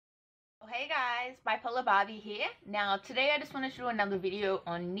Hey guys, Bipolar Barbie here. Now today I just wanted to do another video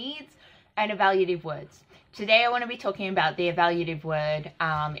on needs and evaluative words. Today I want to be talking about the evaluative word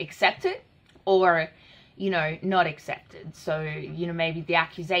accepted or, not accepted. So, maybe the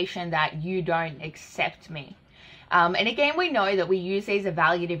accusation that you don't accept me. And again, we know that we use these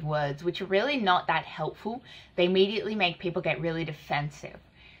evaluative words, which are really not that helpful. They immediately make people get really defensive.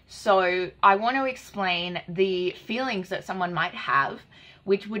 So I want to explain the feelings that someone might have,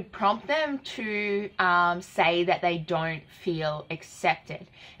 which would prompt them to say that they don't feel accepted.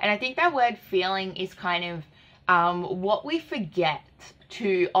 And I think that word feeling is kind of what we forget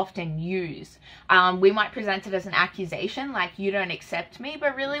to often use. We might present it as an accusation, like you don't accept me,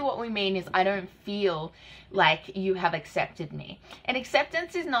 but really what we mean is I don't feel like you have accepted me. And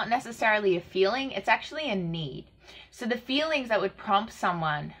acceptance is not necessarily a feeling, it's actually a need. So the feelings that would prompt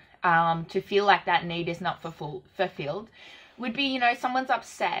someone to feel like that need is not fulfilled would be, someone's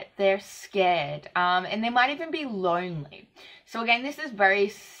upset, they're scared, and they might even be lonely. So again, this is very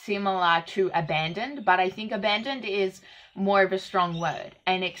similar to abandoned, but I think abandoned is more of a strong word.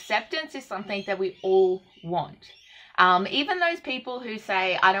 And acceptance is something that we all want. Even those people who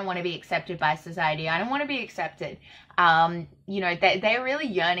say, I don't want to be accepted by society, I don't want to be accepted, they're really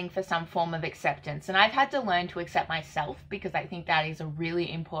yearning for some form of acceptance. And I've had to learn to accept myself because I think that is a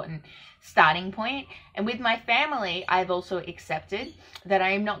really important starting point. And with my family, I've also accepted that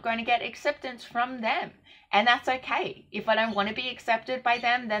I am not going to get acceptance from them. And that's okay. If I don't want to be accepted by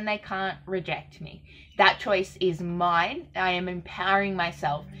them, then they can't reject me. That choice is mine. I am empowering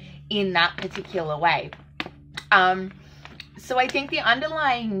myself in that particular way. So I think the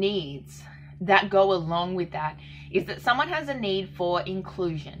underlying needs that go along with that is that someone has a need for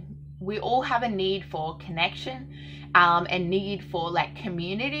inclusion. We all have a need for connection, and need for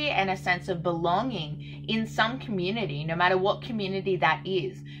community and a sense of belonging in some community, no matter what community that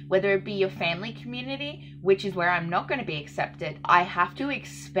is, whether it be your family community, which is where I'm not going to be accepted. I have to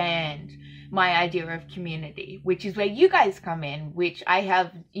expand my idea of community, which is where you guys come in, which I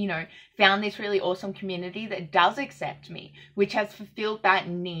have, found this really awesome community that does accept me, which has fulfilled that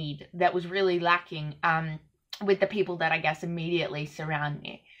need that was really lacking with the people that I guess immediately surround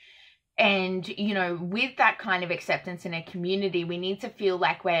me. And, with that kind of acceptance in a community, we need to feel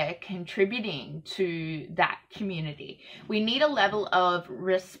like we're contributing to that community. We need a level of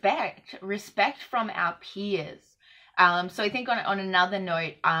respect from our peers. So I think on another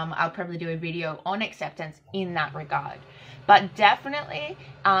note, I'll probably do a video on acceptance in that regard. But definitely,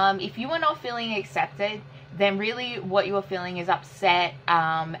 if you are not feeling accepted, then really what you are feeling is upset,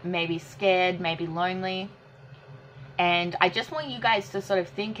 maybe scared, maybe lonely. And I just want you guys to sort of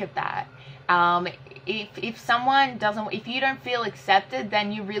think of that. If you don't feel accepted,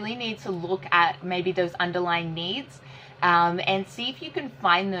 then you really need to look at maybe those underlying needs, and see if you can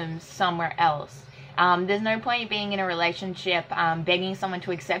find them somewhere else. There's no point being in a relationship, begging someone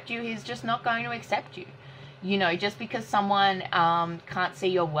to accept you who's just not going to accept you. Just because someone can't see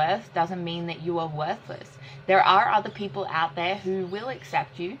your worth doesn't mean that you are worthless. There are other people out there who will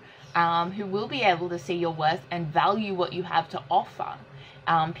accept you, who will be able to see your worth and value what you have to offer.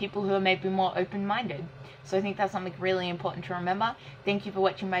 People who are maybe more open-minded. So I think that's something really important to remember. Thank you for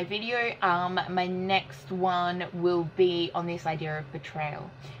watching my video. My next one will be on this idea of betrayal,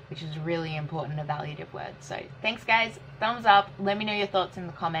 which is really important evaluative word. So thanks guys, thumbs up, let me know your thoughts in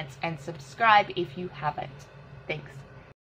the comments, and subscribe if you haven't. Thanks.